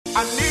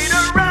I need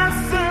a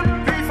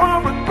recipe for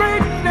a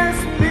greatness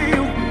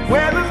meal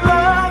where there's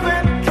love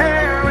and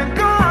care and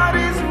God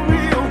is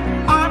real.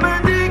 I'm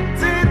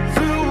addicted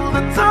to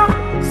the top,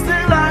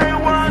 still I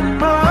want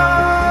more.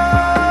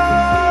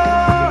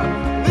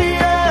 The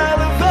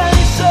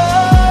elevation,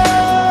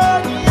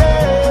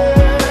 yeah,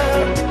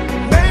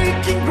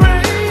 making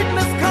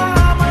greatness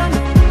common.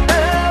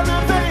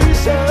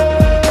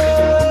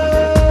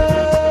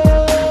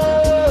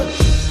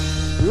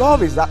 Elevation.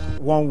 Love is that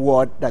one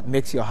word that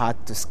makes your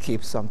heart to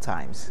skip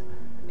sometimes.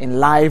 In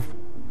life,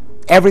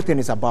 everything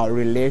is about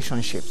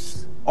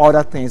relationships.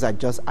 Other things are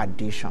just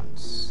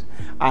additions.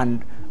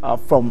 And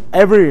from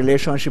every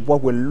relationship,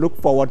 what we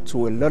look forward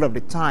to a lot of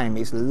the time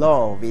is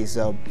love, is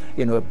a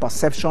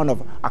perception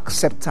of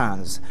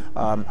acceptance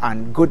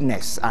and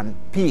goodness and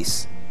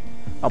peace.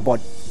 But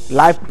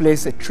life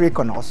plays a trick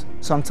on us.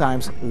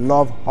 Sometimes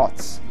love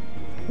hurts.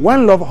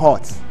 When Love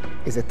Hurts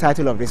is the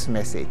title of this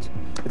message.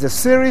 It's a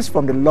series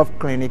from the Love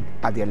Clinic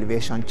at the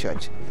Elevation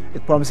Church.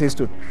 It promises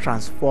to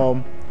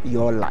transform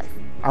your life.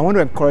 I want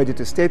to encourage you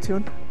to stay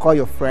tuned, call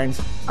your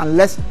friends, and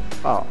let's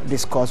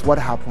discuss what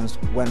happens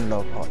when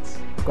love hurts.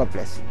 God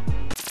bless.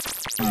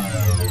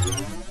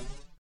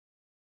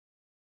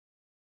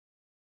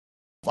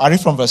 I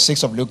read from verse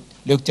 6 of Luke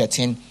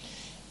 13.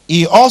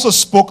 He also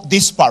spoke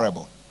this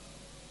parable.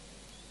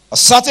 A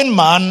certain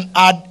man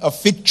had a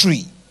fig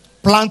tree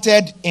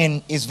planted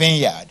in his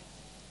vineyard,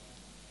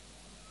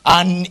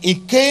 and he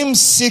came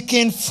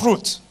seeking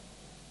fruit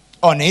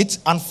on it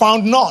and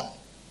found none.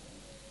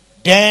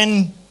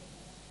 Then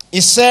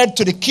he said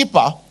to the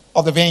keeper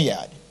of the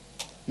vineyard,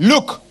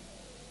 "Look,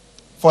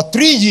 for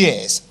 3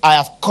 years I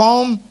have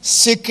come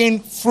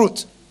seeking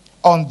fruit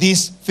on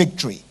this fig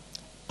tree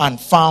and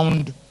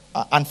find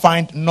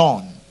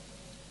none.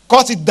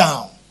 Cut it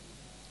down.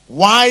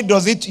 Why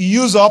does it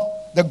use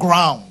up the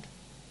ground?"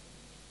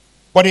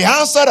 But he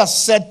answered and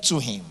said to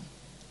him,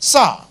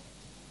 "Sir,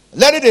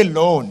 let it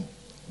alone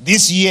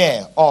this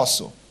year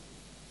also,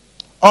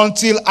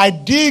 until I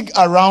dig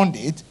around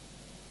it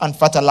and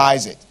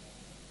fertilize it.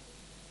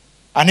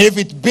 And if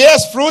it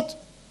bears fruit,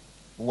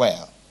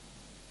 well.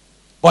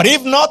 But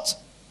if not,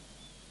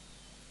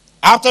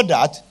 after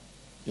that,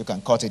 you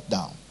can cut it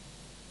down."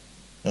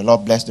 The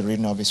Lord bless the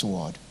reading of his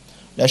word.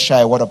 Let's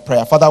share a word of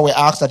prayer. Father, we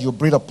ask that you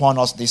breathe upon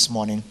us this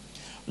morning.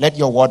 Let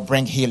your word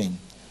bring healing.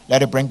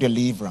 Let it bring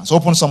deliverance.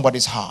 Open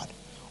somebody's heart.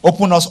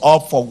 Open us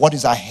up for what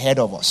is ahead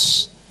of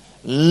us.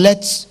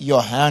 Let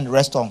your hand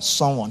rest on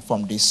someone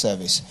from this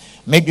service.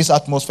 Make this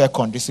atmosphere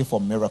conducive for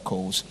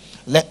miracles.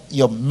 Let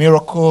your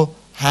miracle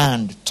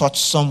hand touch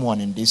someone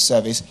in this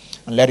service,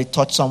 and let it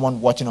touch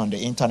someone watching on the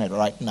internet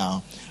right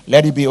now.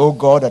 Let it be, oh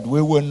God, that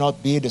we will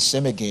not be the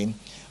same again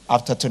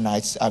after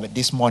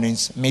this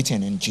morning's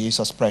meeting, in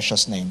Jesus'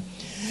 precious name.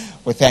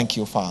 We thank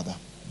you, Father.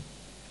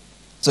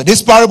 So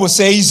this parable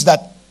says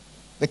that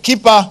the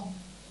keeper,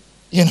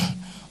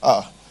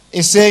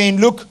 is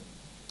saying, "Look,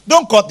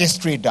 don't cut this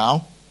tree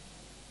down.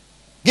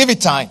 Give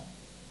it time.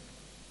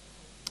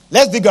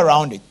 Let's dig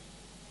around it.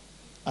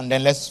 And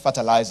then let's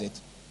fertilize it.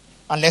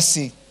 And let's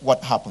see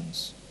what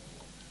happens."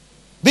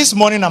 This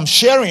morning I'm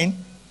sharing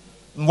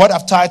what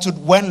I've titled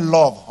 "When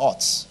Love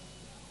Hurts."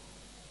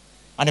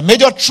 And the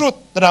major truth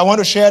that I want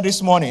to share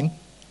this morning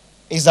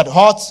is that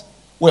hurt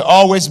will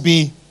always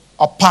be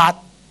a part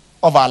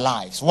of our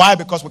lives. Why?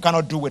 Because we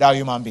cannot do without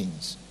human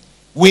beings.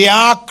 We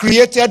are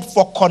created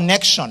for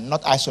connection,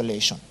 not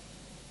isolation.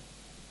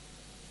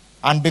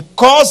 And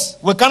because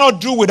we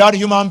cannot do without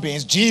human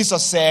beings,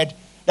 Jesus said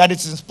that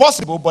it is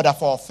possible, but that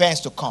for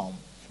offense to come.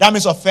 That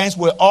means offense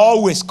will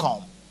always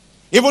come.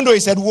 Even though he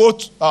said, "Woe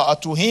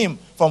to him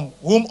from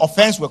whom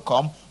offense will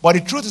come," but the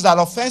truth is that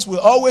offense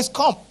will always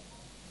come.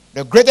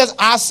 The greatest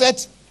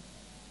asset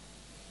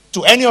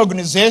to any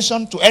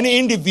organization, to any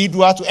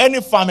individual, to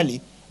any family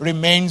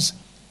remains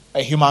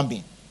a human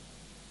being.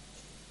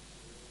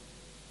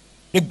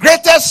 The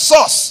greatest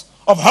source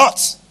of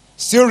hurt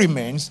still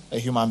remains a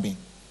human being.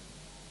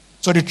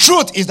 So the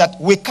truth is that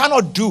we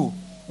cannot do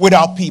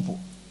without people.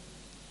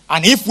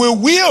 And if we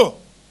will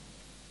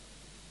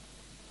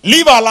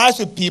live our lives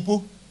with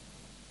people,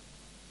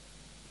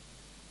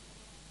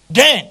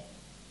 then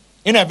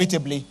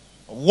inevitably,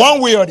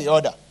 one way or the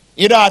other,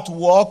 either at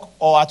work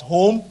or at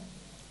home,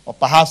 or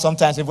perhaps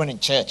sometimes even in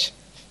church,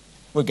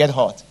 we get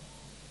hurt.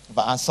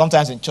 And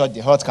sometimes in church,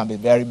 the hurt can be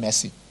very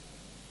messy.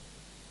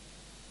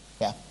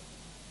 Yeah.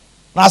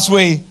 As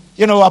we,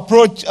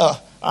 approach,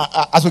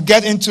 as we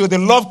get into the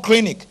Love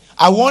Clinic,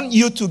 I want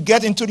you to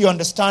get into the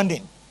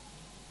understanding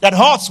that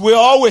hurts will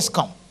always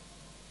come.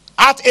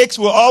 Heartaches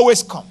will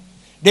always come.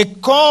 They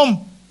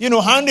come,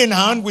 hand in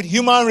hand with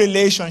human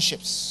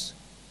relationships.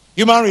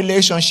 Human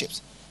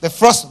relationships. The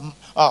first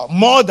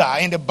murder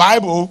in the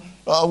Bible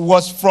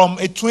was from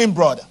a twin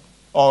brother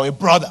or a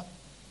brother.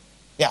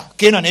 Yeah,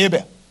 Cain and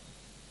Abel.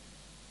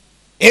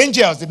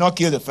 Angels did not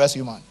kill the first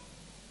human.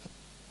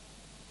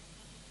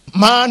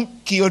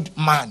 Man killed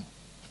man.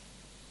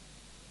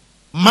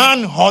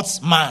 Man hurts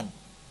man.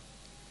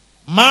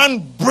 Man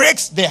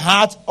breaks the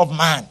heart of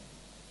man.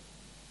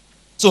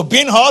 So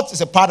being hurt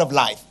is a part of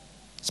life.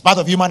 It's part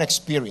of human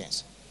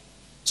experience.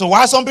 So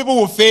while some people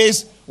will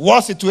face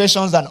worse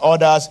situations than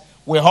others,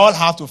 we all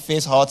have to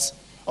face hurts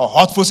or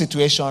hurtful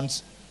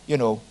situations,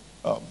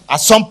 at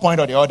some point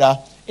or the other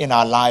in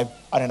our life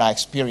and in our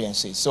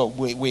experiences. So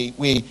we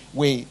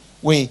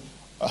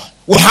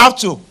have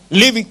to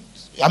live it.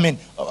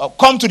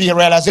 Come to the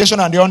realization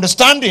and the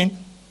understanding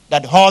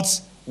that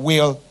hurts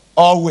will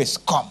always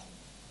come.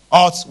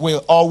 Hurts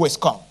will always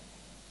come.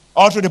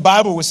 All through the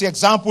Bible, we see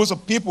examples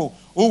of people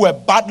who were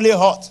badly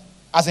hurt,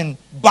 as in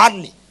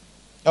badly.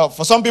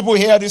 For some people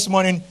here this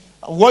morning,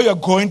 what you're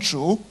going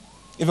through,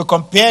 if you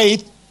compare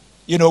it,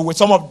 with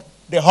some of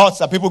the hurts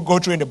that people go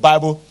through in the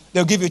Bible,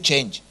 they'll give you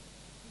change.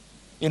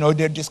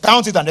 They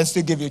discount it and then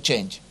still give you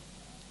change.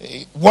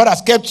 What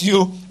has kept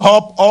you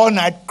up all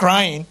night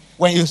crying,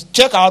 when you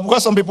check out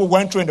what some people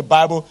went through in the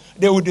Bible,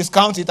 they will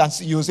discount it and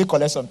you will still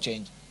collect some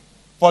change.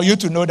 For you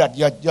to know that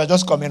you're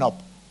just coming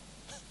up.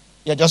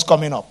 You're just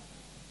coming up.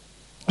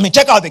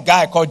 Check out the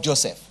guy called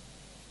Joseph.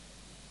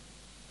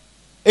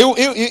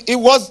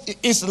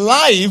 His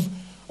life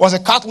was a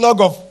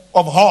catalog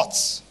of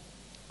hurts.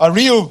 A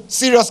real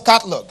serious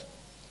catalog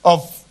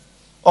of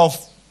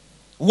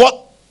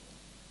what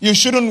you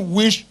shouldn't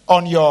wish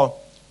on your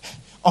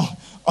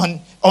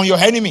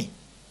enemy.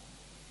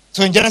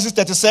 So in Genesis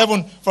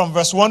 37, from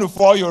verse 1 to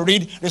 4, you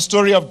read the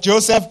story of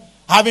Joseph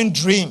having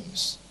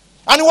dreams.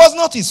 And it was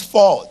not his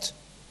fault.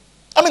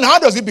 How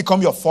does it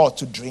become your fault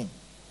to dream?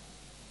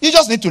 You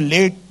just need to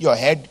lay your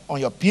head on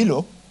your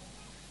pillow.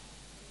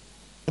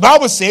 The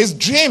Bible says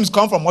dreams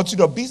come from multitude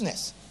of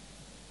business.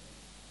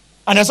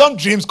 And then some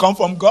dreams come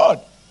from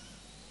God.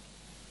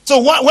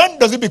 So when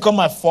does it become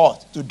my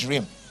fault to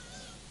dream?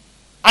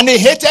 And they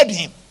hated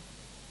him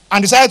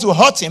and decided to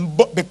hurt him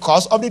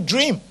because of the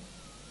dream.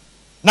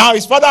 Now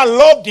his father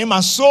loved him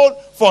and sold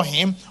for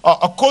him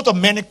a coat of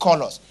many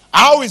colors.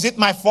 How is it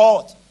my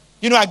fault?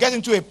 I get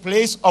into a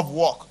place of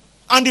work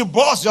and the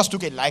boss just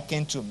took a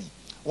liking to me.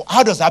 Well,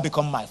 how does that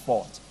become my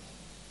fault?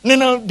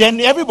 Then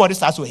everybody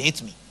starts to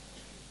hate me.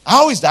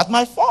 How is that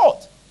my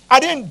fault? I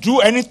didn't do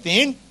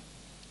anything.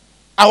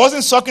 I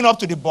wasn't sucking up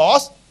to the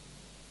boss.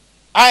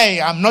 I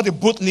am not a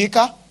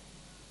bootlicker.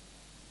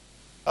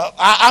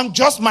 I'm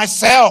just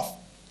myself.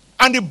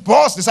 And the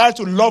boss decided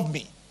to love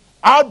me.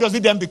 How does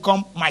it then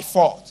become my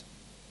fault?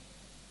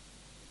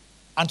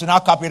 And to now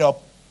cap it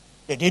up,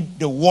 they did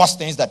the worst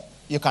things that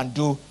you can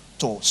do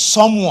to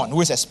someone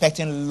who is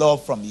expecting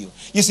love from you.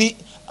 You see,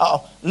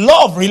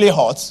 love really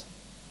hurts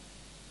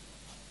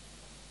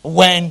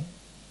when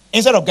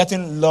instead of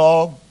getting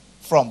love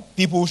from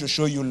people who should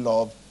show you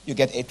love, you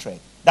get hatred.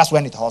 That's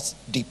when it hurts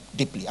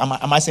deeply. Am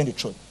I saying the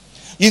truth?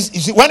 You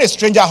see, when a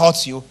stranger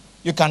hurts you,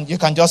 you can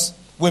just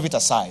wave it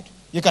aside.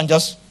 You can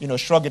just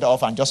shrug it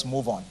off and just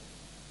move on.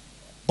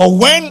 But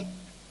when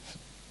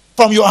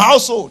from your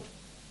household,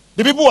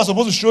 the people who are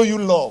supposed to show you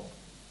love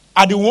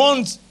are the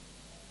ones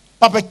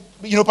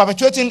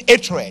perpetuating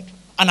hatred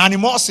and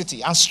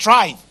animosity and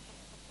strife,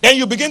 then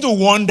you begin to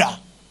wonder.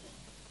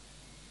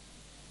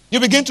 You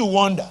begin to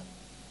wonder.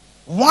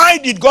 Why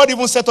did God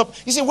even set up?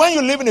 You see, when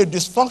you live in a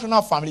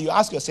dysfunctional family, you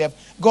ask yourself,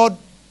 God,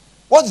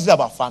 what is it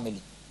about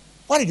family?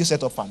 Why did you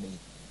set up family?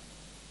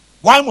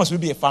 Why must we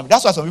be a family?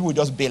 That's why some people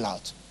just bail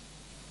out.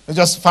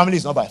 Family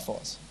is not by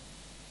force.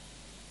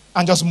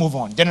 And just move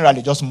on.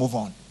 Generally, just move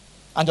on.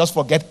 And just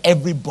forget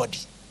everybody.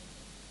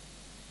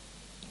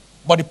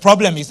 But the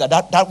problem is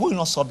that will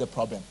not solve the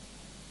problem.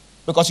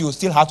 Because you will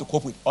still have to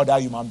cope with other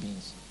human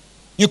beings.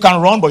 You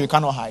can run, but you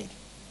cannot hide.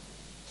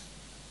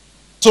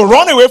 So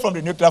run away from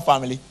the nuclear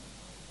family.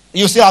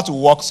 You still have to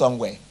walk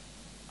somewhere.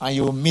 And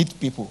you will meet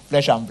people,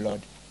 flesh and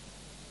blood.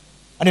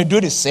 And they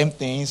do the same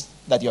things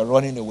that you're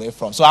running away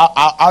from. So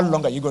how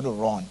long are you going to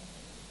run?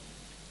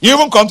 You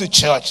even come to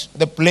church,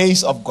 the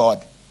place of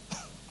God.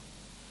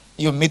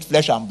 You meet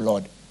flesh and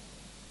blood.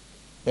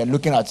 They're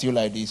looking at you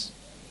like this.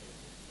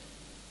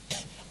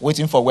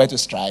 Waiting for where to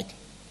strike.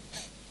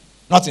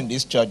 Not in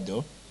this church,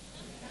 though.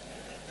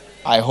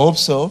 I hope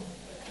so.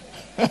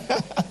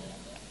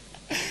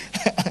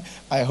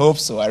 I hope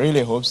so. I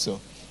really hope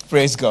so.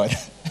 Praise God.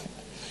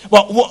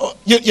 But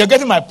you're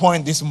getting my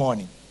point this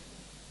morning.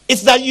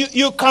 It's that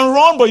you can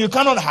run, but you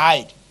cannot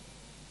hide.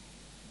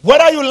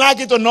 Whether you like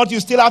it or not, you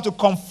still have to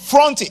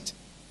confront it.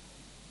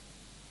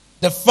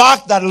 The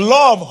fact that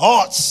love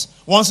hurts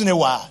once in a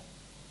while.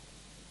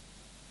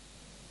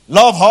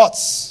 Love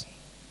hurts.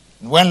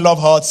 And when love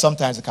hurts,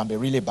 sometimes it can be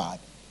really bad.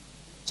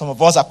 Some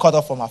of us are cut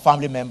off from our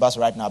family members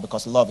right now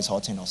because love is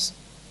hurting us.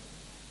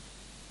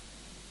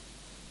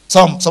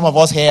 Some of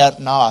us here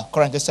now are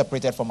currently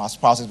separated from our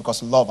spouses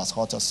because love has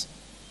hurt us.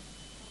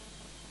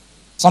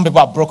 Some people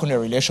have broken a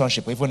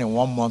relationship even in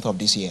 1 month of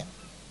this year.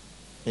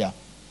 Yeah,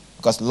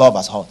 because love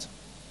has hurt.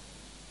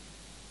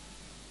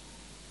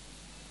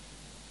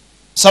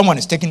 Someone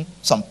is taking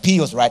some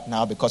pills right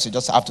now because you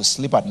just have to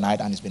sleep at night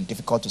and it's been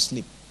difficult to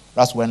sleep.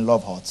 That's when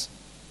love hurts.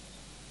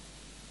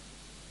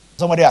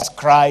 Somebody has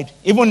cried,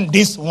 even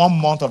this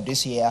 1 month of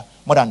this year,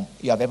 more than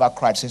you have ever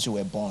cried since you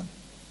were born.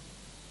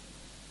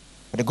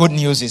 But the good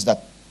news is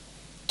that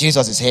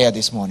Jesus is here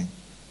this morning.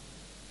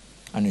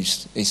 And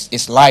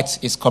his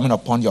light is coming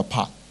upon your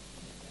path.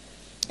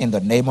 In the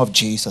name of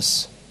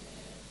Jesus.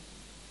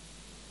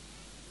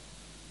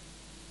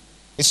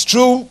 It's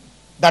true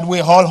that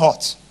we're all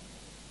hot.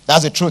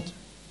 That's the truth.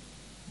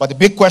 But the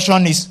big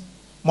question is,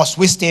 must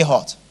we stay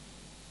hot?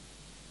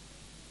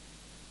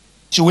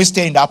 Should we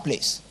stay in that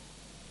place?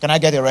 Can I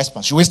get a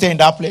response? Should we stay in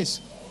that place?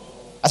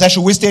 I said,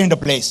 should we stay in the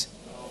place?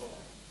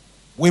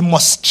 We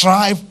must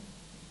strive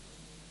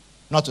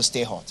not to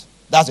stay hot.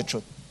 That's the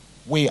truth.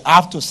 We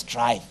have to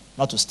strive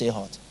not to stay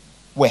hot.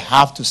 We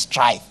have to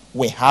strive.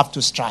 We have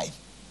to strive.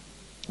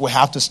 We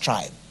have to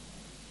strive.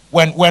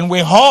 When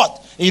we're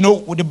hot,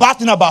 the bad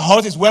thing about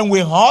hot is when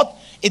we're hot,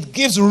 it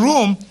gives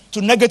room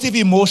to negative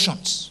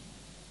emotions.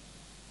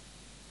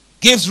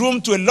 Gives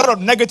room to a lot of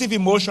negative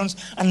emotions.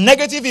 And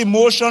negative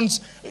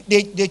emotions,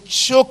 they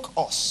choke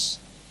us.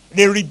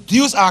 They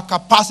reduce our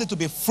capacity to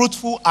be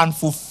fruitful and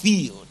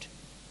fulfilled.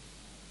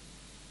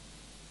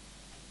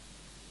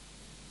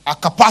 Our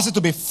capacity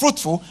to be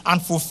fruitful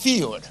and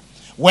fulfilled.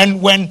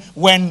 When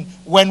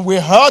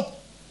we're hurt,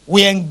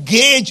 we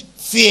engage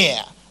fear.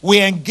 We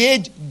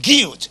engage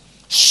guilt,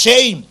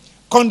 shame,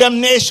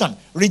 condemnation,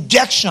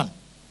 rejection,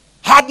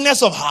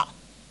 hardness of heart.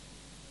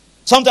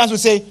 Sometimes we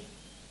say,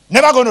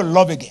 never going to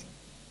love again.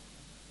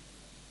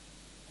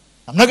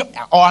 I'm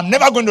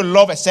never going to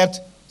love except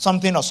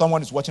something or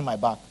someone is watching my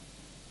back.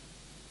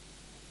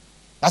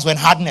 That's when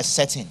hardness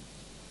sets in.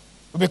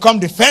 We become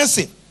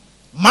defensive.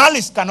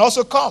 Malice can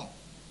also come.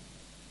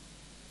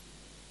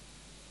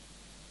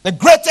 The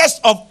greatest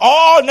of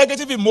all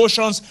negative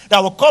emotions that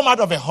will come out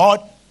of a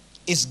heart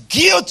is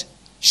guilt,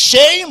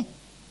 shame,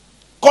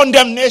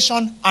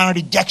 condemnation, and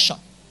rejection.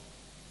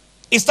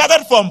 It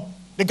started from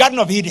the Garden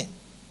of Eden.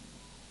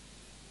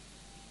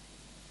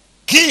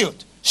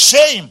 Guilt,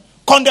 shame,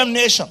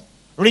 condemnation,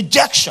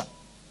 rejection.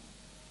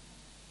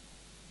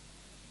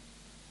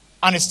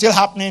 And it's still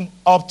happening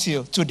up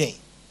till today.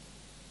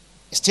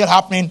 It's still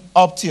happening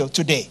up till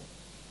today.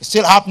 It's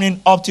still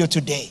happening up till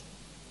today.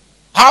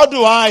 How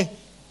do I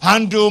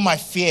handle my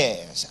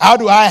fears? How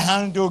do I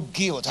handle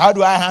guilt? How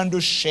do I handle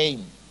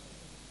shame?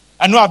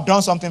 I know I've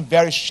done something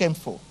very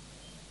shameful,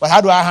 but how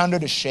do I handle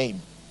the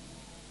shame?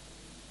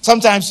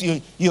 Sometimes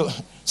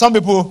some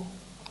people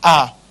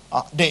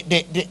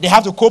they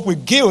have to cope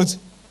with guilt,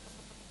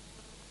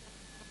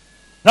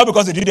 not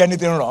because they did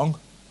anything wrong,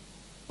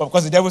 but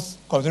because the devil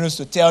continues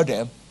to tell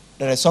them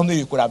that there's something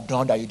you could have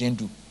done that you didn't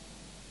do.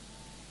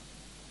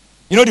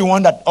 You know, the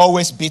one that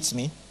always beats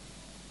me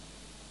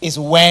is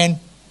when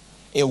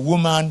a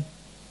woman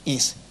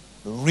is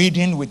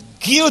ridden with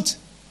guilt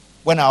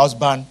when her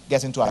husband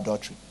gets into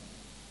adultery.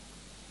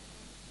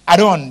 I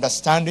don't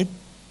understand it.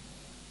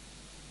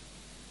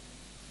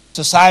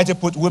 Society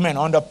put women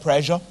under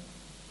pressure.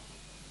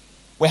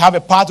 We have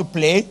a part to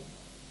play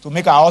to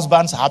make our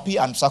husbands happy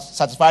and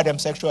satisfy them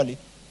sexually.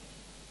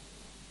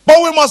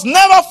 But we must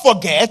never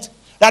forget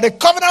that the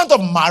covenant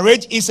of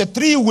marriage is a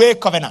three-way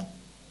covenant.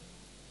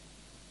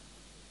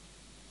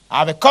 I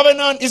have a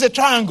covenant, it's a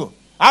triangle.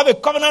 I have a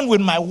covenant with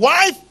my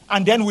wife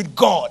and then with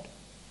God.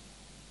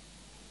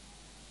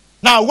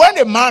 Now, when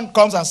a man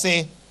comes and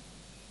says,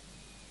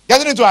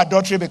 getting into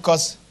adultery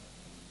because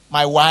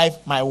my wife,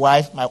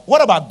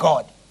 what about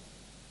God?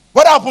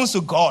 What happens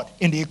to God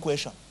in the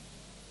equation?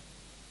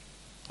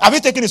 Have you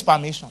taken his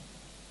permission?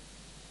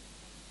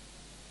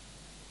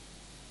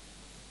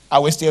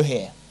 Are we still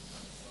here?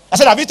 I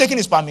said, have you taken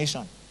his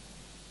permission?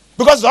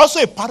 Because it's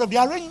also a part of the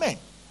arrangement.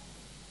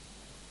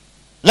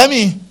 Let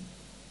me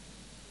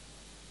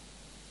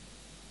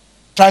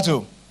try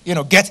to,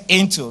 get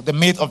into the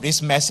meat of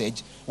this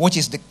message, which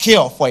is the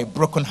cure for a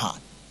broken heart.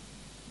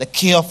 The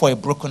cure for a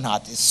broken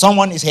heart. If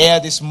someone is here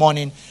this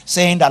morning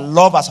saying that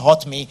love has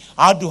hurt me,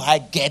 how do I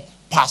get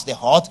past the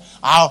hurt?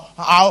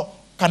 How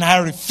can I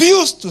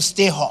refuse to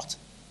stay hurt?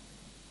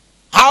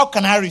 How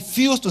can I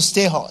refuse to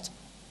stay hurt?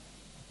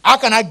 How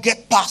can I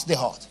get past the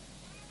hurt?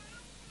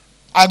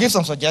 I'll give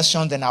some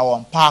suggestions, then I'll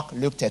unpack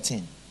Luke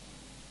 13.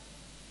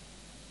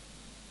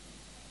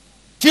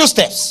 Few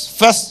steps.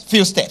 First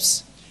few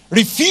steps.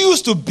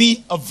 Refuse to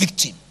be a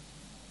victim.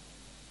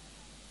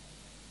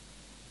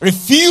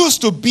 Refuse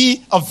to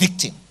be a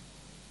victim.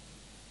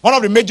 One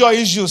of the major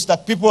issues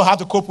that people have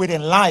to cope with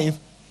in life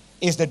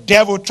is the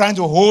devil trying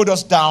to hold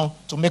us down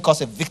to make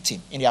us a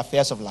victim in the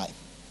affairs of life.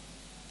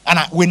 And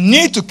we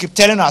need to keep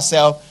telling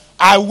ourselves,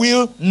 I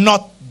will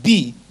not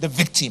be the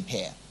victim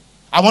here.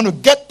 I want to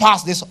get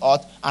past this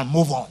hurt and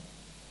move on.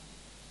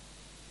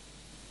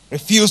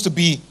 Refuse to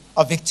be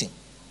a victim.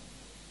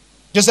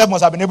 Joseph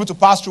must have been able to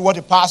pass through what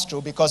he passed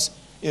through because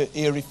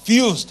he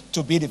refused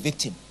to be the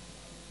victim.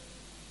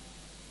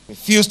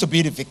 Refused to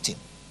be the victim.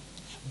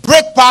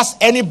 Break past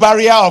any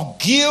barrier of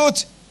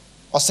guilt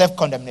or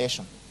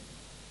self-condemnation.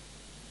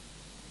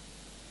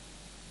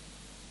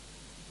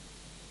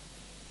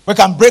 We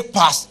can break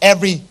past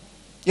every,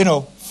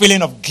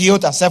 feeling of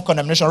guilt and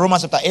self-condemnation.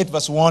 Romans chapter 8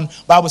 verse 1,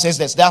 Bible says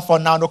there's therefore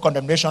now no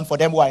condemnation for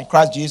them who are in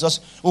Christ Jesus,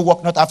 who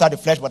walk not after the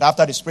flesh but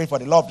after the Spirit, for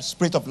the law of the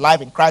Spirit of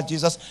life in Christ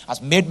Jesus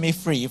has made me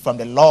free from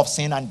the law of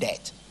sin and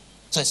death.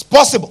 So it's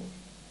possible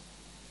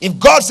If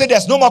God said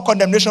there's no more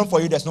condemnation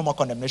for you, there's no more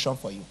condemnation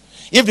for you.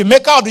 If the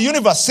maker of the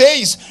universe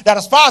says that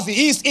as far as the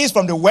east is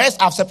from the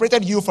west, I've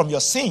separated you from your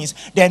sins,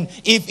 then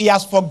if he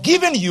has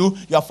forgiven you,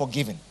 you are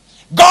forgiven.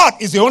 God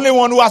is the only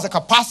one who has the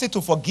capacity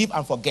to forgive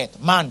and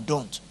forget. Man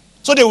don't.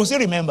 So they will still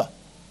remember.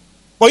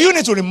 But you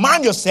need to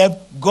remind yourself,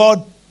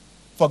 God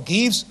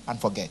forgives and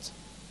forgets.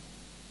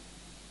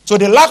 So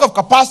the lack of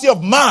capacity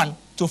of man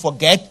to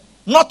forget,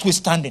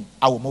 notwithstanding,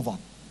 I will move on.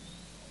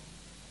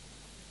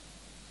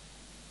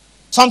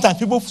 Sometimes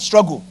people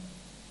struggle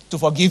to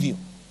forgive you,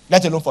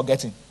 let alone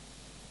forgetting.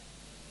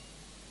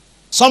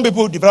 Some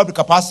people develop the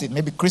capacity,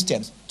 maybe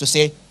Christians, to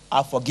say,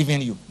 I've forgiven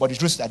you. But the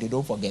truth is that they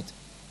don't forget.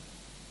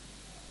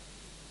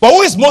 But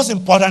who is most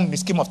important in the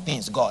scheme of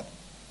things? God.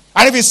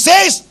 And if he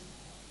says,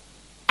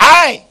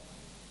 I,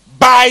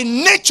 by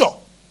nature,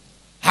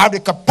 have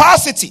the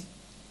capacity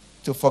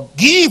to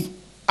forgive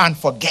and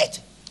forget.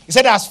 He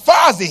said, as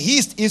far as the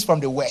east is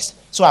from the west,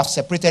 so I've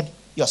separated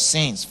your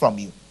sins from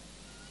you.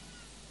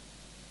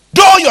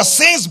 Though your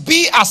sins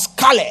be as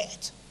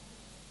scarlet,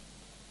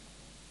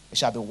 it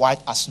shall be white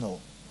as snow.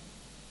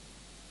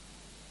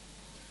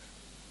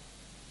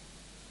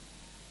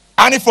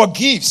 And he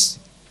forgives,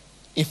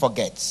 he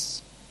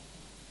forgets.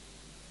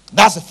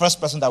 That's the first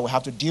person that we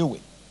have to deal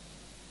with.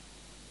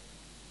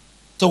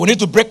 So we need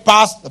to break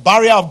past the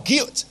barrier of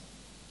guilt.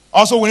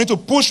 Also, we need to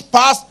push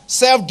past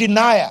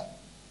self-denial.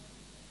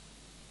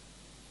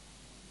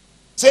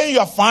 Saying you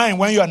are fine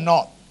when you are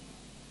not.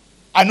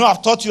 I know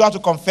I've taught you how to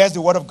confess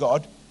the word of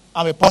God.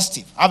 I'm a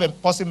positive. I have a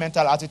positive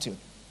mental attitude.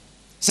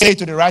 Say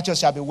to the righteous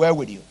shall be well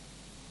with you.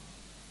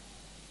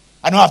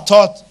 I know I've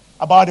taught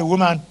about the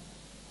woman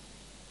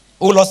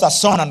who lost her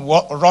son and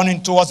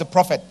running towards the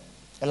prophet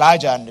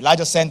Elijah. And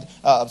Elisha sent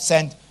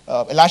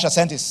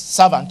his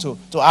servant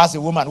to ask the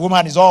woman. The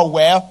woman, is all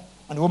well?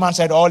 And the woman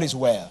said, all is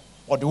well.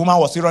 But the woman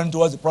was still running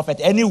towards the prophet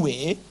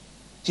anyway.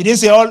 She didn't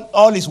say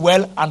all is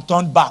well and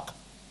turned back.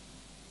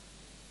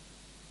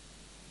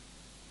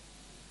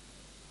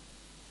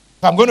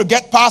 If I'm going to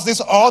get past this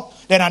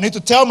earth, then I need to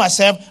tell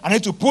myself, I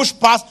need to push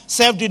past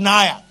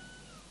self-denial.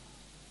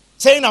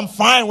 Saying I'm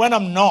fine when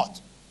I'm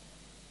not.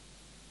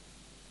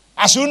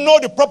 I should know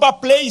the proper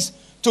place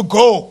to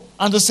go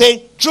and to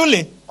say,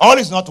 truly, all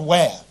is not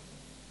well.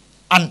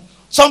 And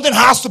something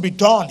has to be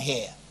done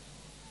here.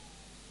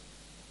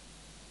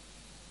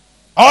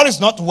 All is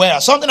not well.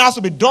 Something has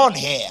to be done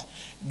here.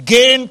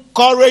 Gain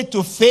courage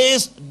to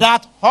face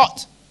that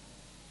hurt.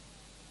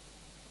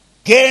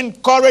 Gain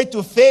courage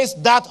to face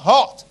that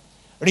hurt.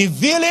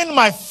 Revealing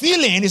my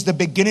feeling is the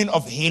beginning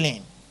of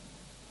healing.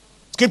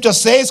 Scripture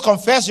says,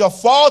 confess your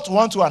fault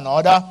one to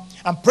another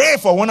and pray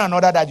for one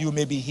another that you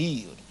may be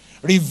healed.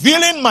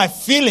 Revealing my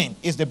feeling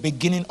is the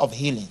beginning of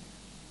healing.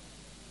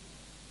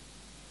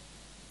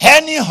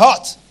 Any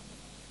hurt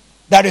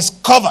that is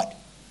covered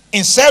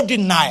in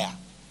self-denial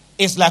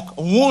is like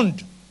a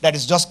wound that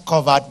is just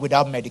covered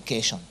without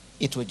medication.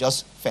 It will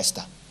just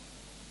fester.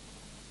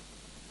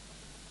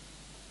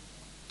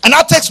 And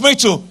that takes me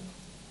to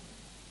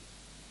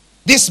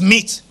this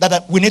myth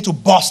that we need to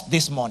bust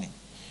this morning.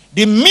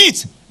 The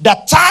myth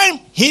that time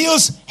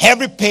heals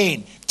every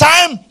pain.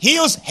 Time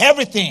heals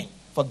everything.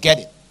 Forget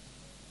it.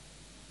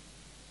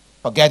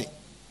 Forget it.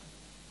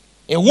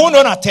 A wound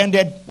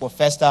unattended will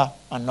fester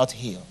and not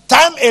heal.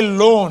 Time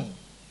alone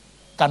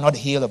cannot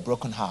heal a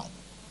broken heart.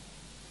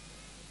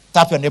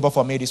 Tap your neighbor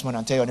for me this morning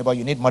and tell your neighbor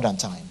you need more than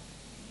time.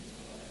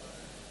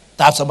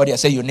 Tap somebody and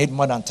say you need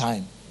more than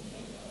time.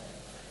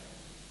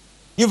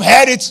 You've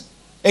heard it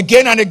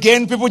again and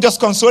again, people just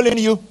consoling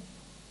you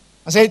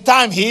and say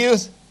time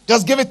heals.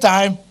 Just give it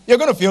time. You're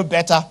going to feel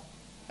better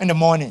in the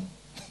morning.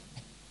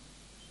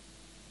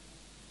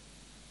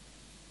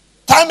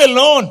 Time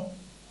alone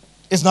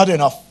is not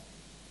enough.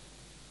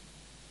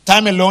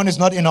 Time alone is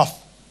not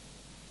enough.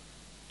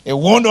 A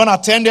wound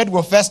unattended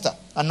will fester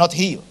and not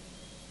heal.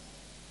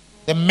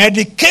 The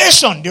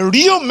medication, the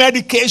real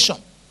medication,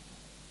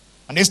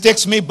 and this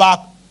takes me back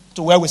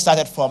to where we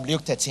started from,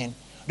 Luke 13.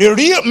 The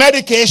real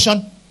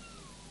medication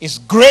is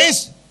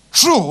grace,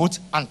 truth,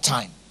 and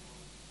time.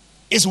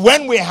 It's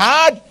when we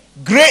had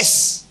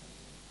grace,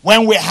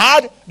 when we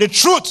had the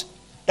truth,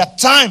 that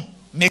time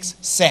makes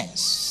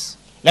sense.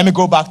 Let me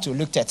go back to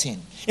Luke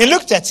 13. In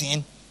Luke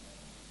 13,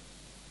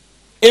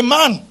 a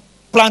man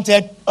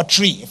planted a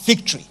tree, a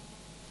fig tree.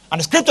 And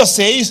the scripture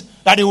says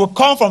that it will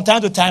come from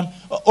time to time,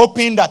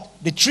 hoping that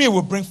the tree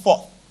will bring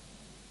forth.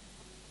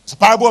 It's a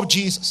parable of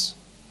Jesus.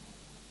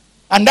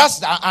 And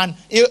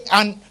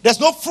there's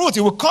no fruit,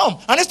 it will come.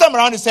 And this time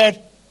around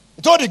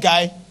he told the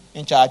guy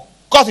in charge,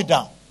 cut it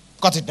down,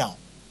 cut it down,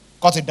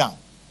 cut it down.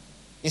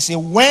 You see,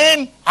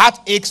 when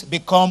heartaches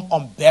become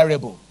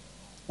unbearable,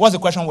 what's the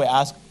question we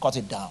ask? Cut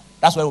it down.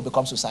 That's where it will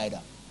become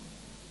suicidal.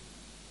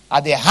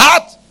 At the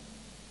heart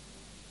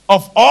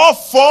of all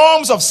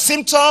forms of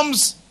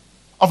symptoms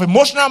of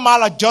emotional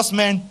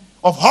maladjustment,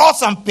 of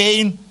hurts and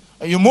pain,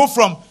 you move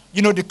from,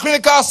 the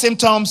clinical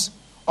symptoms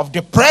of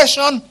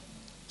depression,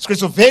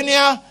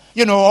 schizophrenia,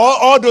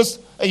 all those,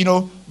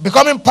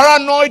 becoming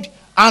paranoid,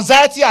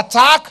 anxiety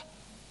attack,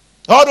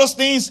 all those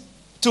things,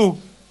 to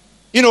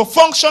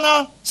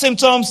functional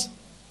symptoms.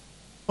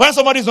 When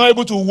somebody is not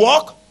able to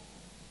walk,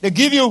 they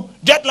give you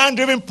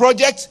deadline-driven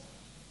projects.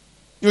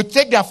 You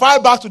take their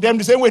file back to them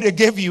the same way they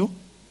gave you,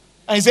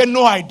 and you say,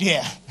 no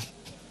idea.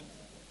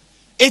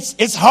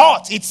 It's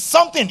hot. It's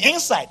something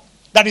inside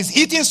that is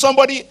eating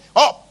somebody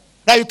up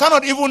that you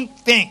cannot even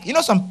think.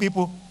 Some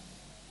people,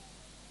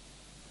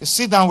 you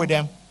sit down with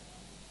them.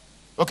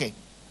 Okay,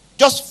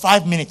 just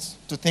 5 minutes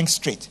to think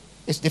straight.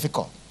 It's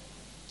difficult.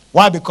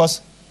 Why?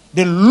 Because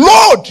the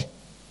load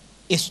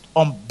is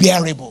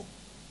unbearable.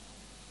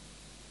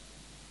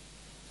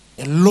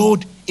 The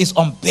load is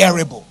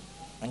unbearable.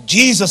 And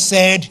Jesus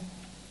said,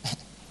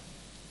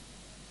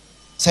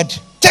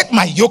 take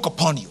my yoke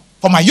upon you.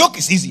 For my yoke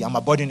is easy and my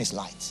burden is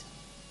light.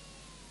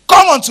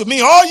 Come unto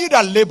me, all you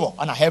that labor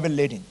and are heavy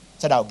laden.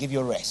 Said, I'll give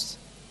you rest.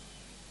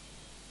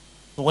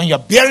 So when you're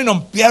bearing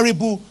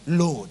unbearable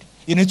load,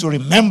 you need to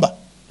remember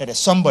that there's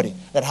somebody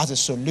that has a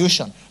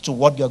solution to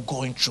what you're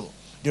going through.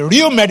 The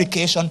real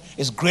medication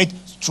is grace,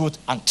 truth,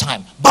 and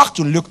time. Back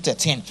to Luke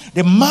 13.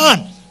 The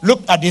man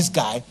looked at this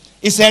guy.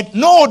 He said,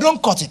 no,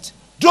 don't cut it.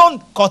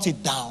 Don't cut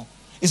it down.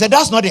 He said,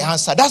 that's not the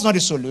answer. That's not the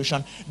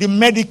solution. The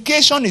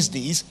medication is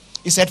this.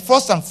 He said,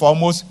 first and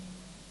foremost,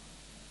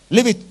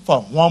 leave it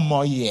for 1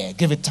 more year.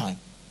 Give it time.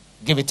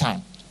 Give it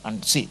time.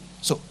 And see.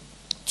 So,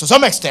 to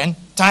some extent,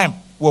 time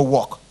will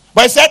work.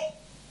 But he said,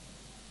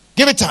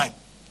 give it time.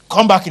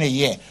 Come back in a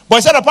year. But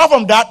he said, apart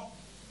from that,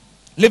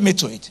 leave me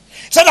to it.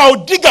 He said, I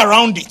will dig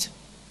around it.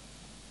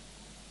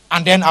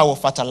 And then I will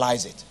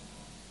fertilize it.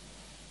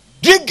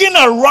 Digging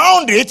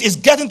around it is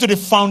getting to the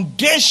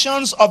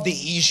foundations of the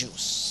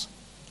issues.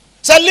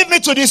 He said, leave me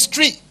to this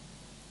tree.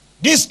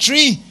 This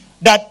tree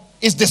that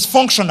is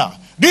dysfunctional.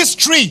 This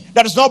tree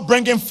that is not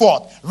bringing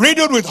forth,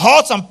 riddled with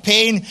hurts and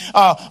pain,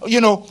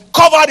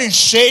 covered in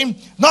shame,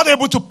 not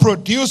able to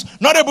produce,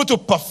 not able to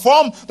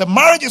perform. The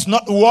marriage is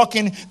not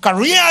working.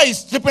 Career is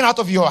slipping out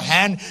of your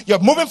hand. You're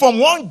moving from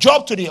one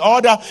job to the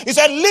other. He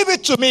said, leave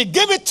it to me.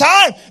 Give it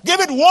time.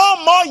 Give it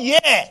 1 more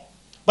year.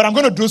 But I'm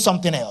going to do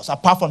something else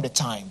apart from the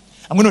time.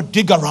 I'm going to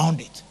dig around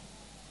it.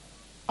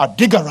 I'll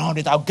dig around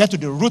it. I'll get to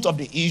the root of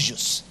the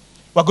issues.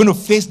 We're going to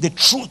face the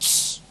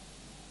truths.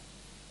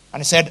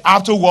 And he said,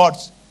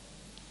 afterwards,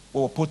 we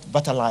will put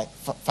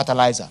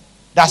fertilizer.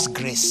 That's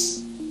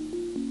grace.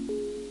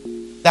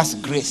 That's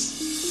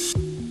grace.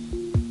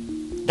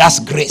 That's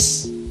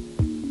grace.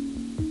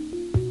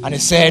 And he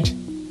said,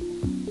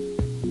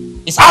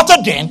 it's after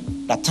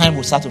then that time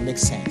will start to make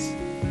sense.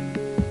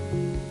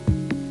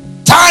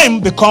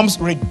 Time becomes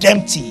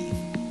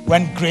redemptive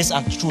when grace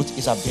and truth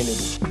is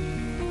available.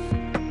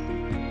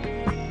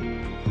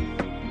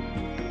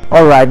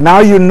 All right,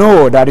 now you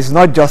know that it's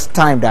not just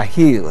time that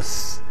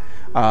heals.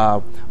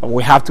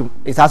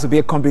 It has to be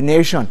a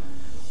combination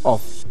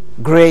of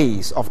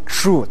grace, of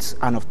truth,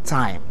 and of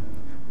time.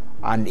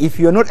 And if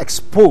you're not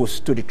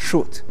exposed to the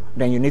truth,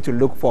 then you need to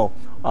look for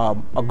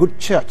a good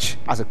church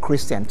as a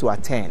Christian to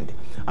attend.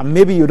 And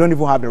maybe you don't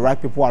even have the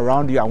right people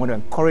around you. I want to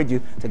encourage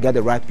you to get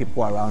the right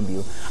people around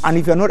you. And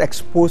if you're not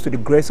exposed to the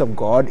grace of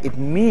God, it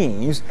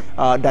means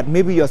that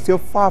maybe you're still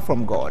far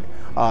from God.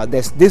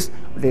 There's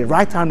the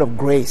right hand of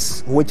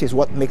grace, which is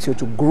what makes you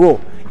to grow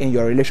in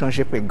your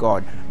relationship with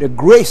God. The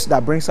grace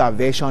that brings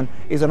salvation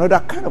is another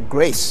kind of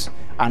grace.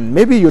 And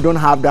maybe you don't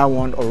have that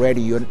one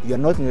already. You're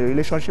not in a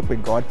relationship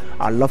with God.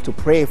 I'd love to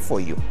pray for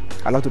you.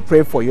 I'd love to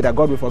pray for you that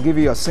God will forgive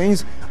you your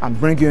sins and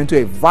bring you into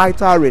a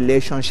vital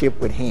relationship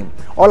with Him.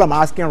 All I'm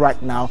asking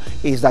right now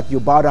is that you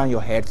bow down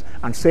your heads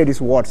and say these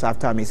words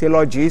after me. Say,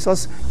 Lord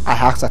Jesus, I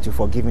ask that you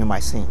forgive me my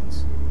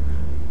sins.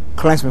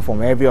 Cleanse me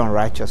from every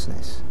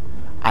unrighteousness.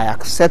 I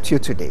accept you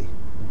today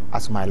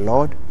as my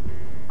Lord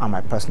and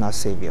my personal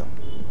Savior.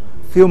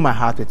 Fill my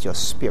heart with your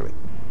Spirit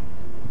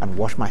and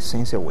wash my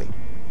sins away.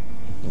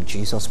 In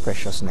Jesus'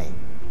 precious name,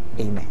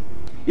 amen.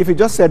 If you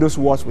just said those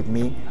words with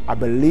me, I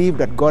believe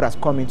that God has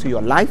come into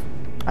your life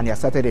and He has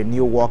started a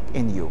new work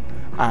in you.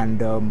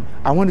 And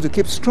I want you to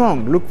keep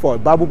strong. Look for a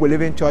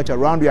Bible-believing church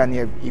around you. And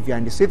if you're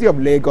in the city of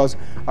Lagos,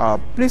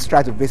 please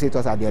try to visit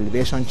us at the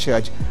Elevation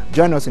Church.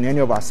 Join us in any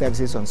of our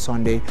services on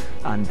Sunday.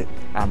 And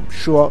I'm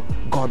sure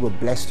God will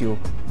bless you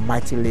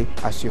mightily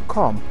as you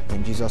come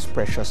in Jesus'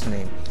 precious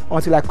name.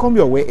 Until I come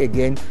your way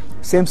again,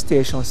 same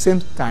station,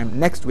 same time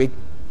next week.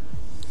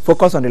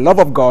 Focus on the love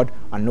of God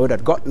and know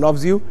that God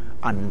loves you,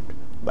 and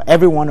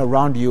everyone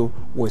around you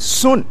will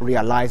soon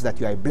realize that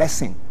you are a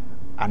blessing.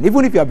 And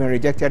even if you have been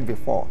rejected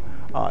before,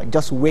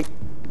 just wait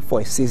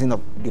for a season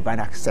of divine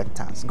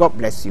acceptance. God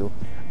bless you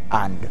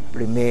and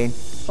remain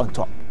on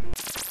top.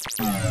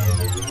 I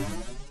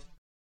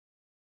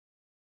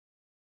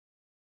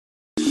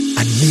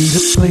need a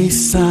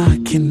place I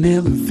can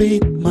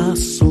elevate my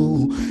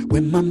soul,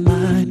 where my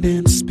mind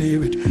and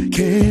spirit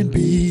can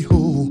be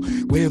whole,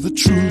 where the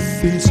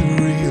truth is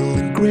real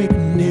and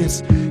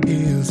greatness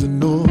is a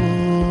norm.